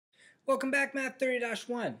Welcome back, Math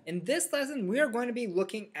 30-1. In this lesson, we are going to be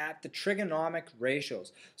looking at the trigonometric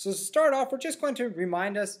ratios. So to start off, we're just going to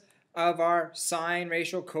remind us of our sine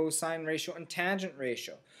ratio, cosine ratio, and tangent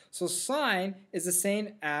ratio. So sine is the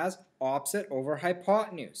same as opposite over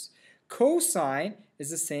hypotenuse. Cosine is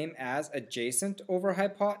the same as adjacent over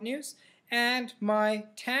hypotenuse. And my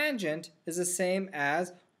tangent is the same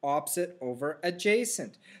as opposite over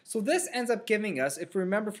adjacent. So this ends up giving us, if we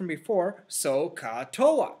remember from before,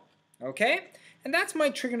 SOHCAHTOA. Okay, and that's my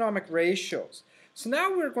trigonometric ratios. So now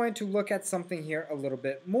we're going to look at something here a little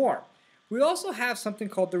bit more. We also have something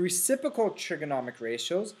called the reciprocal trigonometric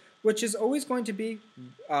ratios, which is always going to be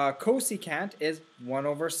cosecant is 1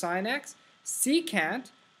 over sine x, secant,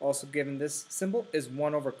 also given this symbol, is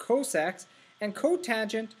 1 over cos x, and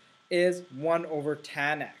cotangent is 1 over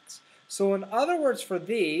tan x. So in other words for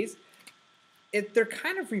these, they're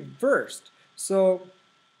kind of reversed. So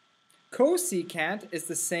cosecant is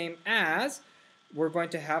the same as, we're going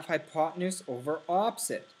to have hypotenuse over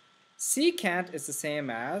opposite. Secant is the same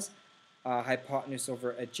as hypotenuse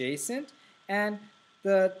over adjacent. And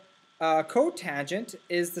the cotangent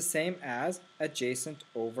is the same as adjacent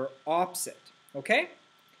over opposite. Okay?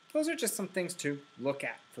 Those are just some things to look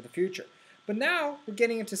at for the future. But now we're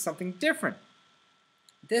getting into something different.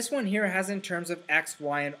 This one here has in terms of x,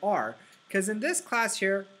 y, and r. Because in this class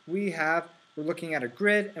here, we're looking at a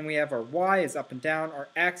grid, and we have our y is up and down, our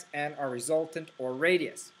x, and our resultant or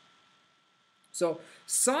radius. So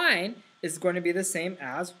sine is going to be the same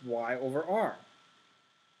as y over r.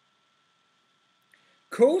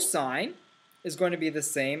 Cosine is going to be the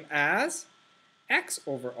same as x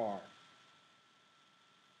over r.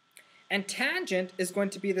 And tangent is going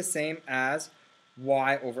to be the same as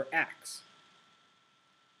y over x.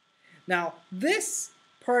 Now this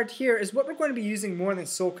part here is what we're going to be using more than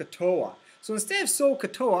SOHCAHTOA. So instead of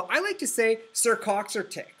SOHCAHTOA, I like to say Sir Coxer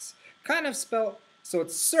Tix. Kind of spelled, so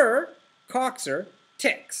it's Sir Coxer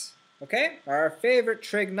Tix. Okay? Our favorite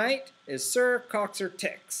trig knight is Sir Coxer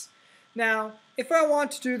Tix. Now, if I want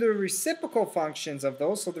to do the reciprocal functions of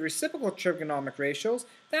those, so the reciprocal trigonometric ratios,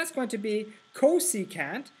 that's going to be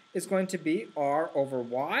cosecant is going to be r over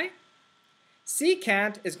y.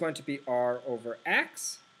 Secant is going to be r over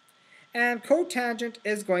x. And cotangent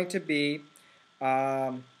is going to be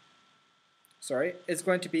is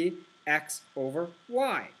going to be x over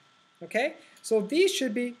y. Okay? So these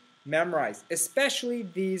should be memorized, especially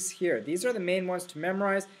these here. These are the main ones to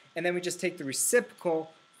memorize, and then we just take the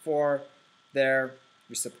reciprocal for their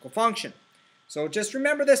reciprocal function. So just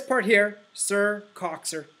remember this part here, Sir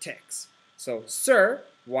Coxer Tix. So Sir,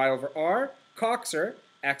 y over r, Coxer,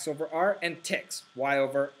 x over r, and Tix, y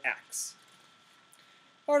over x.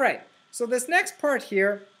 Alright, so this next part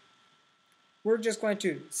here, we're just going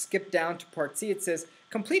to skip down to part C. It says,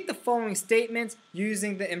 complete the following statements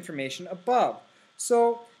using the information above.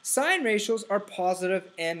 So sine ratios are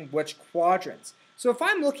positive in which quadrants? So if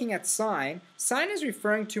I'm looking at sine is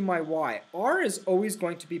referring to my y. R is always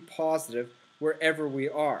going to be positive wherever we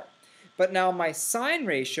are. But now my sine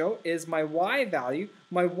ratio is my y value.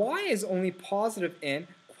 My y is only positive in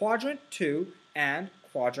quadrant 2 and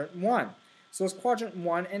quadrant 1. So it's quadrant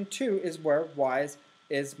 1 and 2 is where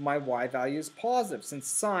my y value is positive, since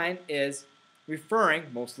sine is referring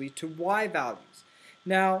mostly to y values.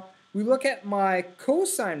 Now, we look at my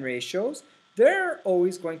cosine ratios. They're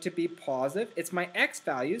always going to be positive. It's my x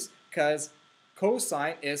values, because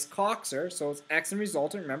cosine is Coxer, so it's x and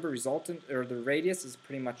resultant. Remember, resultant, or the radius, is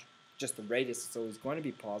pretty much just the radius, so it's going to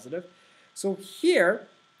be positive. So here,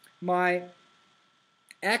 my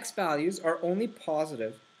x values are only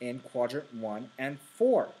positive in quadrant 1 and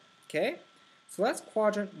 4. Okay? So that's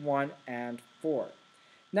quadrant 1 and 4.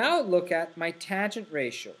 Now look at my tangent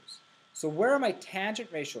ratios. So where are my tangent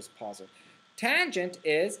ratios positive? Tangent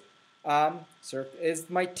is my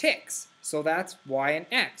Tix. So that's y and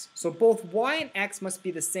x. So both y and x must be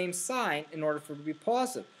the same sign in order for it to be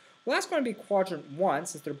positive. Well, that's going to be quadrant 1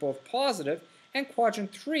 since they're both positive, and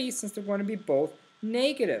quadrant 3 since they're going to be both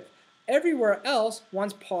negative. Everywhere else,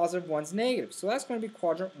 one's positive, one's negative. So that's going to be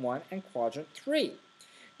quadrant 1 and quadrant 3.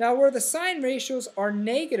 Now where the sine ratios are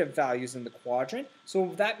negative values in the quadrant,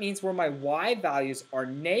 so that means where my y values are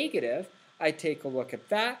negative, I take a look at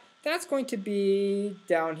that. That's going to be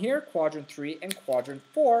down here, quadrant 3 and quadrant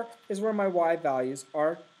 4 is where my y values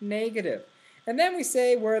are negative. And then we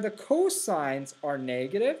say where the cosines are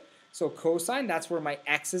negative, so cosine, that's where my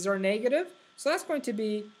x's are negative. So that's going to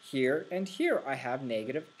be here and here. I have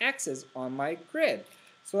negative x's on my grid.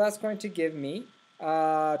 So that's going to give me 2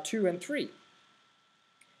 and 3.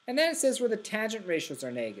 And then it says where the tangent ratios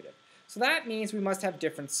are negative. So that means we must have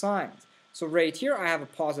different signs. So right here I have a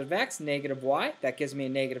positive x, negative y. That gives me a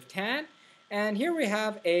negative tan. And here we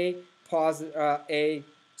have a positive, I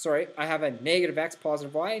have a negative x,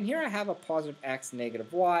 positive y. And here I have a positive x,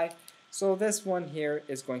 negative y. So this one here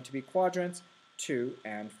is going to be quadrants 2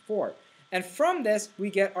 and 4. And from this, we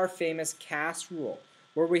get our famous CAS rule,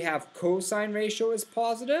 where we have cosine ratio is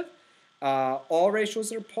positive, all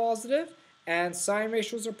ratios are positive, and sine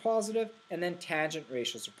ratios are positive, and then tangent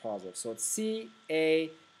ratios are positive. So it's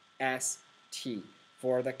CAST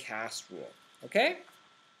for the CAS rule. Okay?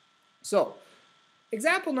 So,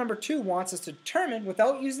 example number 2 wants us to determine,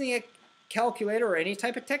 without using a calculator or any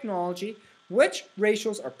type of technology, which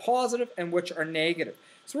ratios are positive and which are negative.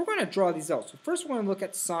 So we're going to draw these out. So first we're going to look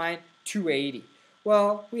at sine 280.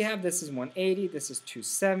 Well, we have this is 180, this is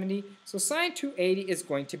 270. So sine 280 is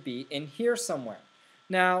going to be in here somewhere.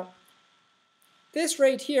 Now, this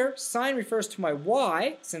right here, sine refers to my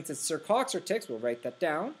y. Since it's Sir Coxer ticks, we'll write that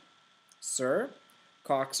down. Sir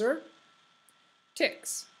Coxer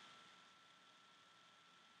ticks.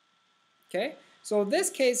 Okay, so this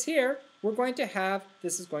case here, we're going to have,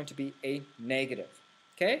 this is going to be a negative.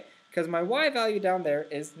 Okay, because my y value down there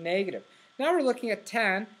is negative. Now we're looking at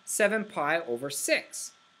tan 7 pi over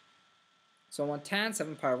 6. So I want tan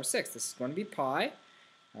 7 pi over 6. This is going to be pi.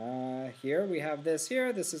 Here we have this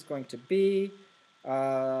here. This is going to be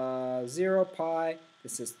 0 pi.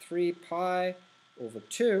 This is 3 pi over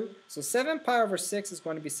 2. So 7 pi over 6 is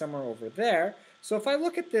going to be somewhere over there. So if I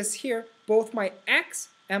look at this here, both my x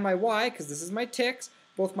and my y, because this is my ticks,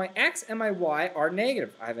 both my x and my y are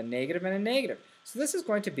negative. I have a negative and a negative. So this is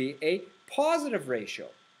going to be a positive ratio.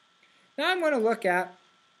 Now I'm going to look at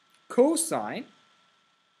cosine.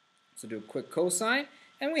 So do a quick cosine.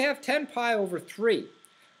 And we have 10 pi over 3.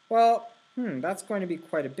 Well, that's going to be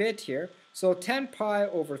quite a bit here. So 10 pi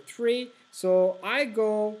over 3. So I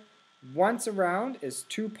go once around is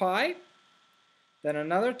 2 pi. Then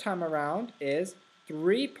another time around is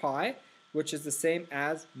 3 pi, which is the same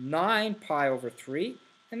as 9 pi over 3.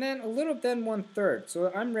 And then a little then 1/3.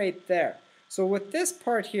 So I'm right there. So with this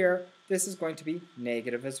part here, this is going to be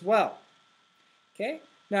negative as well. Okay,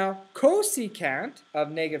 now cosecant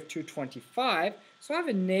of negative 225, so I have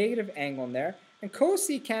a negative angle in there, and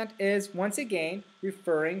cosecant is once again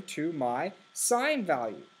referring to my sine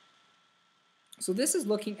value. So this is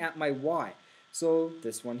looking at my y. So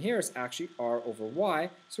this one here is actually r over y,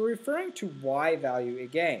 so we're referring to y value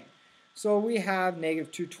again. So we have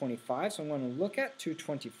negative 225, so I'm going to look at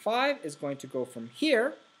 225 is going to go from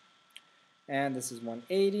here, and this is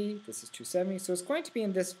 180, this is 270, so it's going to be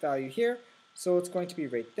in this value here, so it's going to be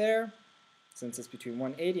right there, since it's between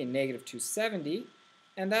 180 and negative 270,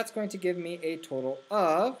 and that's going to give me a total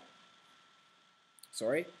of,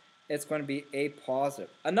 it's going to be a positive.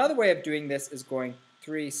 Another way of doing this is going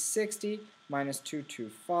 360 minus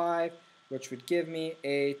 225, which would give me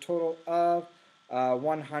a total of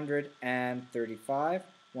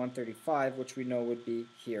 135, which we know would be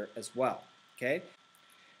here as well. Okay.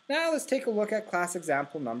 Now let's take a look at class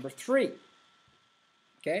example number 3.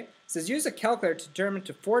 Okay. It says use a calculator to determine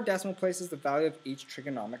to 4 decimal places the value of each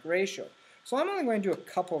trigonometric ratio. So I'm only going to do a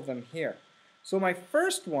couple of them here. So my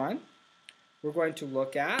first one, we're going to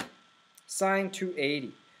look at sine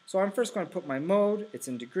 280. So I'm first going to put my mode, it's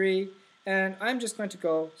in degree, and I'm just going to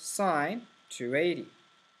go sine 280.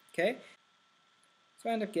 Okay. So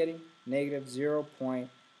I end up getting negative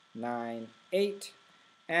 0.98.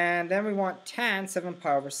 And then we want tan 7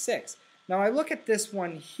 pi over 6. Now I look at this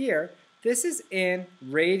one here. This is in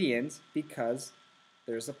radians because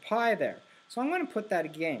there's a pi there. So I'm going to put that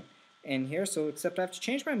again in here. So except I have to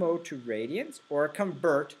change my mode to radians or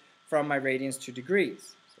convert from my radians to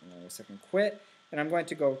degrees. So I'm going to second quit. And I'm going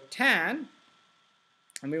to go tan.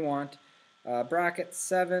 And we want bracket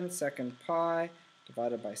 7 second pi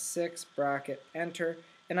divided by 6, bracket, enter,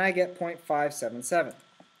 and I get 0.577.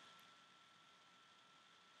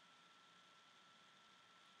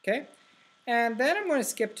 Okay, and then I'm going to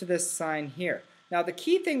skip to this sign here. Now the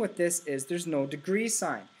key thing with this is there's no degree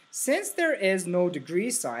sign. Since there is no degree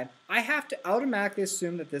sign, I have to automatically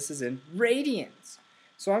assume that this is in radians.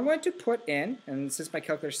 So I'm going to put in, and since my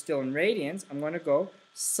calculator is still in radians, I'm going to go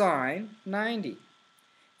sine 90.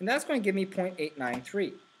 And that's going to give me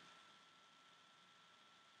 0.893.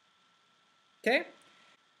 Okay,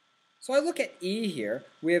 so I look at E here.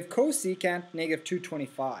 We have cosecant negative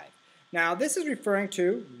 225. Now this is referring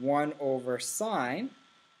to 1 over sine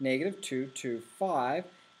negative 225,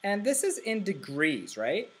 and this is in degrees,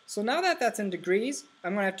 right? So now that that's in degrees,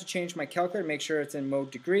 I'm going to have to change my calculator, make sure it's in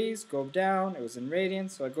mode degrees, go down, it was in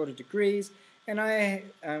radians, so I go to degrees, and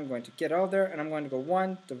I'm going to get out there, and I'm going to go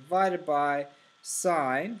 1 divided by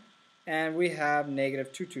sine and we have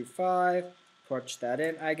negative 225. Punch that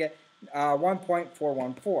in. I get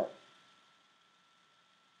 1.414.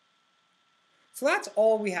 So that's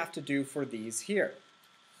all we have to do for these here.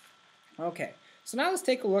 Okay, so now let's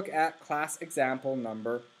take a look at class example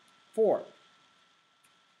number 4.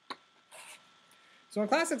 So in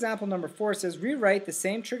class example number 4 it says rewrite the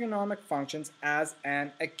same trigonometric functions as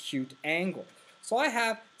an acute angle. So I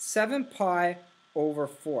have 7 pi over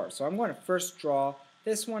 4. So I'm going to first draw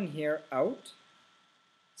this one here out,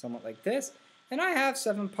 somewhat like this. And I have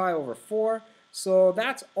 7 pi over 4. So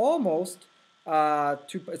that's almost,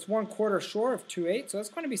 it's 1/4 short of 2/8. So it's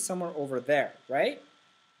going to be somewhere over there, right?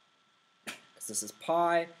 Because this is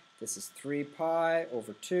pi, this is 3 pi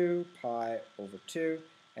over 2, pi over 2,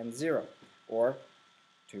 and 0, or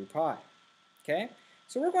 2 pi. Okay?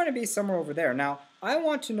 So we're going to be somewhere over there. Now, I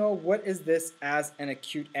want to know what is this as an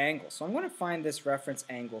acute angle. So I'm going to find this reference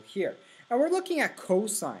angle here. And we're looking at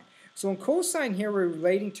cosine. So in cosine here, we're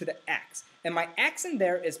relating to the x. And my x in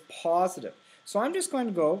there is positive. So I'm just going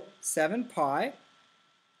to go 7 pi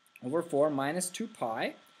over 4 minus 2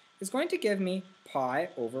 pi is going to give me pi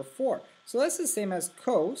over 4. So this is the same as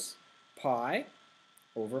cos pi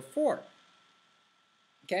over 4.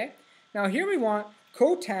 Okay? Now here we want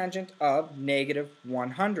cotangent of negative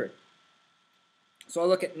 100. So I'll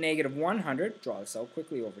look at negative 100, draw this out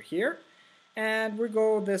quickly over here, and we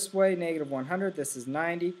go this way, negative 100, this is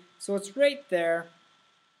 90, so it's right there.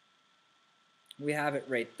 We have it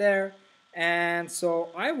right there, and so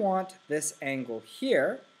I want this angle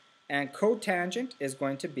here, and cotangent is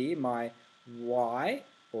going to be my y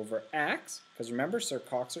over x, because remember, Sir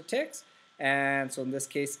Cox or Tix, and so in this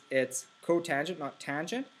case it's cotangent, not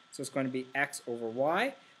tangent. So it's going to be x over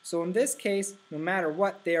y. So in this case, no matter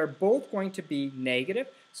what, they are both going to be negative.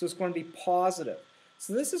 So it's going to be positive.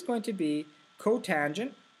 So this is going to be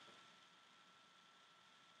cotangent.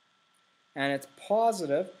 And it's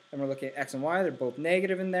positive. And we're looking at x and y. They're both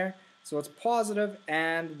negative in there. So it's positive,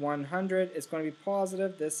 and 100 is going to be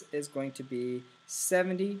positive. This is going to be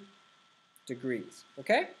 70 degrees.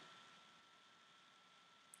 Okay?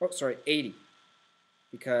 Oh, sorry, 80.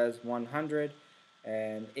 Because 100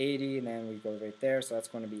 and 80, and then we go right there, so that's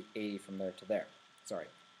going to be 80 from there to there. Sorry,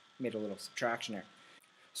 made a little subtraction there.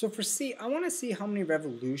 So for C, I want to see how many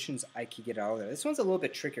revolutions I can get out of there. This one's a little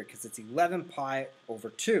bit trickier because it's 11 pi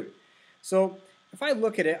over 2. So if I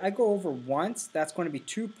look at it, I go over once, that's going to be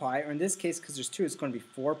 2 pi, or in this case, because there's 2, it's going to be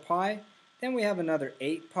 4 pi. Then we have another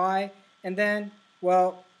 8 pi, and then,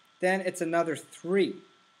 well, then it's another 3,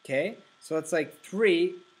 okay? So it's like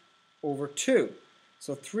 3 over 2.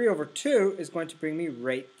 So 3 over 2 is going to bring me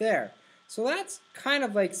right there. So that's kind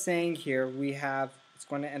of like saying here we have, it's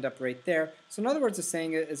going to end up right there. So in other words, it's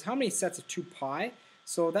saying is how many sets of 2 pi?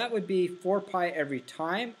 So that would be 4 pi every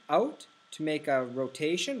time out to make a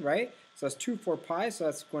rotation, right? So that's 2 4 pi, so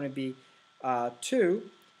that's going to be 2.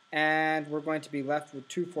 And we're going to be left with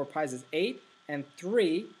 2 4 pi's is 8, and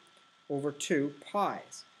 3 over 2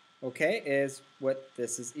 pi's, okay, is what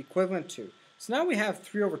this is equivalent to. So now we have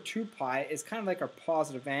 3 over 2 pi is kind of like our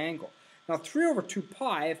positive angle. Now 3 over 2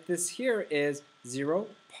 pi, if this here is 0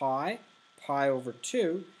 pi, pi over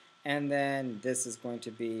 2, and then this is going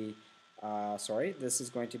to be, this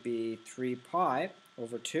is going to be 3 pi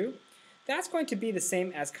over 2, that's going to be the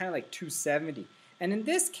same as kind of like 270. And in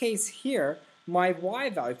this case here, my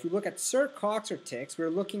y value, if we look at Sir Cox or Tix,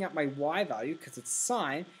 we're looking at my y value because it's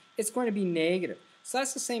sine, it's going to be negative. So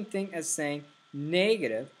that's the same thing as saying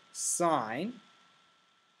negative sine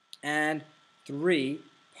and 3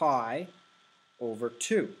 pi over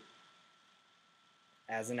 2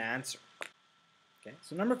 as an answer. Okay,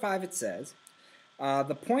 so number 5 it says,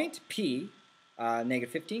 the point P, negative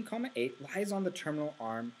 15, 8, lies on the terminal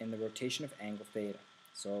arm in the rotation of angle theta.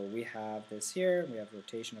 So we have this here, we have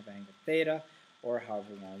rotation of angle theta, or however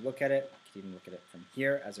we want to look at it. You can even look at it from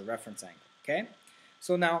here as a reference angle. Okay,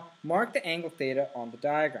 so now mark the angle theta on the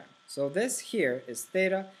diagram. So this here is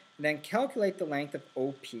theta, and then calculate the length of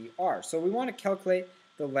OPR. So we want to calculate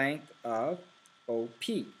the length of OP.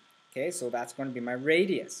 Okay, so that's going to be my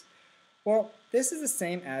radius. Well, this is the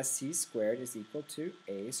same as c squared is equal to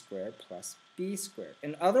a squared plus b squared.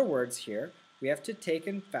 In other words here, we have to take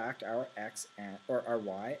in fact our x and, or our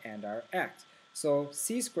y and our x. So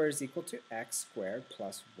c squared is equal to x squared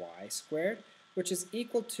plus y squared, which is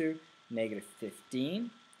equal to negative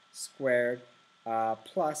 15 squared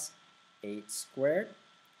plus 8 squared,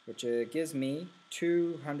 which gives me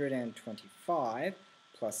 225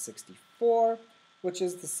 plus 64, which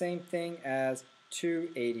is the same thing as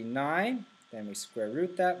 289. Then we square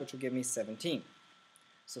root that, which will give me 17.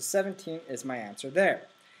 So 17 is my answer there.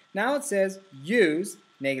 Now it says use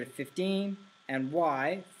negative 15 and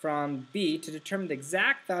y from B to determine the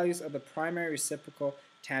exact values of the primary reciprocal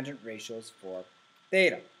tangent ratios for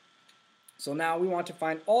theta. So now we want to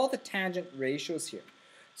find all the tangent ratios here.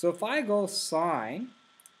 So if I go sine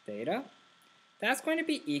theta, that's going to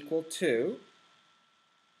be equal to,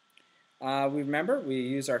 we remember we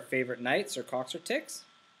use our favorite knights or cocks or ticks.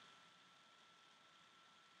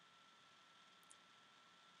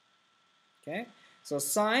 Okay, so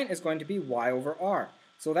sine is going to be y over r.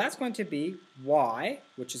 So that's going to be y,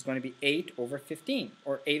 which is going to be 8 over 15,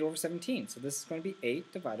 or 8 over 17. So this is going to be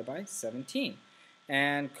 8 divided by 17.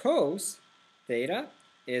 And cos theta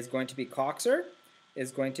is going to be coxer,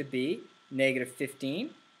 is going to be negative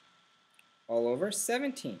 15 all over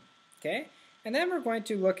 17. Okay, and then we're going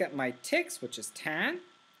to look at my ticks, which is tan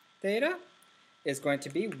theta, is going to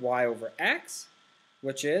be y over x,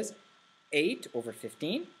 which is 8 over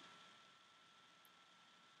 15.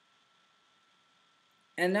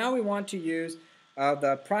 And now we want to use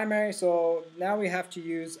the primary, so now we have to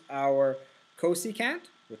use our cosecant,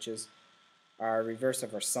 which is our reverse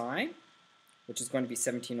of our sine, which is going to be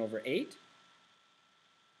 17 over 8.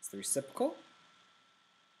 It's the reciprocal.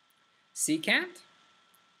 Secant,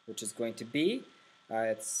 which is going to be,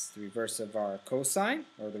 it's the reverse of our cosine,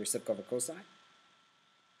 or the reciprocal of a cosine.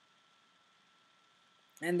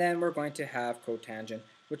 And then we're going to have cotangent,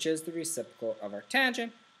 which is the reciprocal of our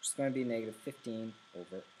tangent, which is going to be negative 15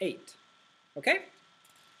 over 8. Okay?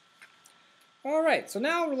 All right, so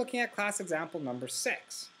now we're looking at class example number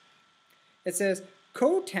 6. It says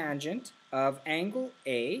cotangent of angle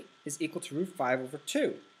A is equal to root 5 over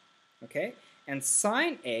 2. Okay? And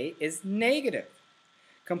sine A is negative.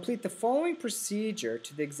 Complete the following procedure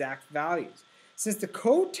to the exact values. Since the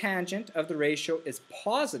cotangent of the ratio is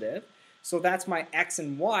positive, so that's my x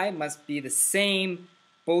and y must be the same,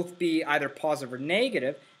 both be either positive or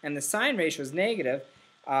negative, and the sine ratio is negative,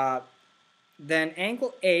 then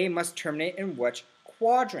angle A must terminate in which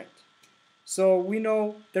quadrant? So we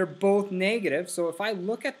know they're both negative, so if I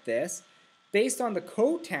look at this, based on the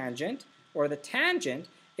cotangent or the tangent,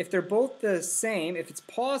 if they're both the same, if it's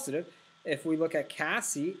positive, if we look at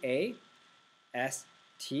CASI, A, S,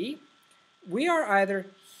 T, we are either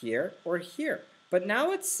here or here. But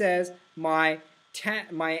now it says my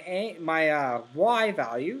y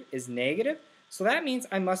value is negative, so that means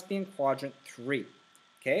I must be in quadrant 3.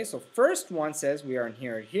 Okay, so first one says we are in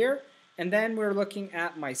here and here, and then we're looking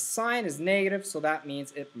at my sine is negative, so that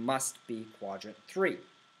means it must be quadrant 3.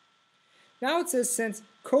 Now it says since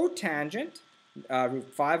cotangent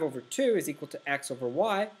root 5 over 2 is equal to x over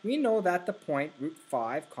y, we know that the point root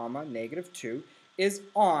 5 comma negative 2 is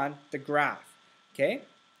on the graph, okay,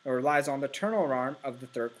 or lies on the terminal arm of the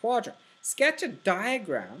third quadrant. Sketch a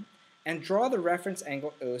diagram and draw the reference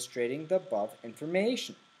angle illustrating the above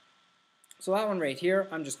information. So that one right here,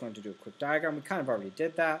 I'm just going to do a quick diagram. We kind of already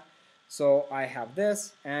did that. So I have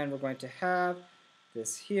this, and we're going to have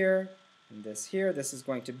this here and this here. This is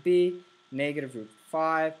going to be negative root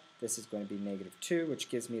 5. This is going to be negative 2, which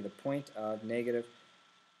gives me the point of negative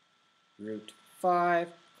root 5,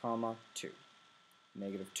 comma 2.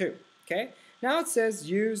 Negative 2. Okay? Now it says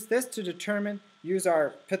use this to determine, use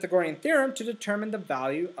our Pythagorean theorem to determine the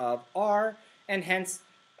value of r, and hence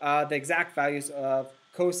the exact values of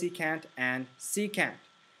cosecant and secant.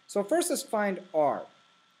 So first let's find r.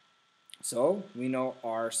 So we know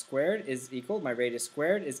r squared is equal, my radius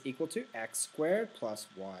squared is equal to x squared plus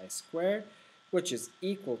y squared, which is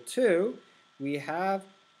equal to, we have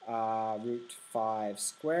root 5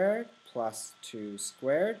 squared plus 2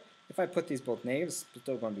 squared. If I put these both negatives, it's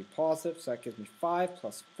still going to be positive, so that gives me 5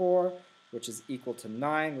 plus 4, which is equal to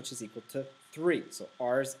 9, which is equal to 3. So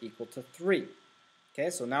r is equal to 3. Okay,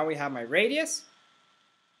 so now we have my radius,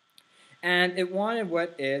 and it wanted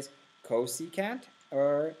what is cosecant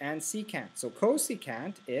and secant. So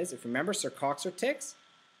cosecant is, if you remember Sir Coxer ticks,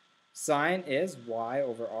 sine is y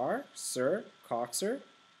over r, Sir Coxer,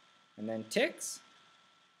 and then ticks.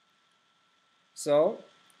 So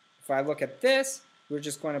if I look at this, we're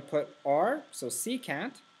just going to put r, so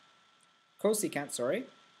cosecant, sorry,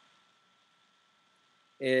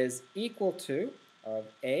 is equal to, of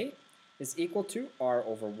A, is equal to r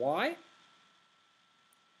over y,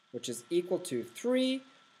 which is equal to 3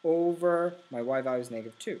 over, my y value is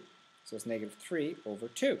negative 2. So it's negative 3 over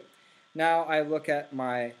 2. Now I look at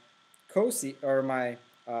my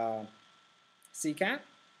secant,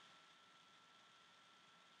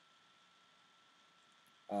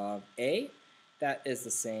 of A. That is the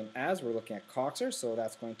same as, we're looking at Coxer, so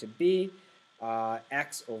that's going to be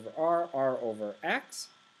x over r over x,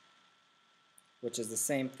 which is the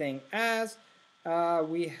same thing as,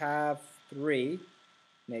 we have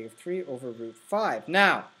negative 3 over root 5.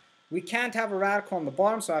 Now, We can't have a radical on the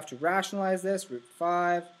bottom, so I have to rationalize this. Root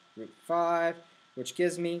 5, which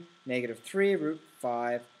gives me negative 3 root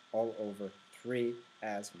 5 all over 3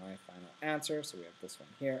 as my final answer. So we have this one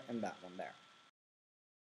here and that one there.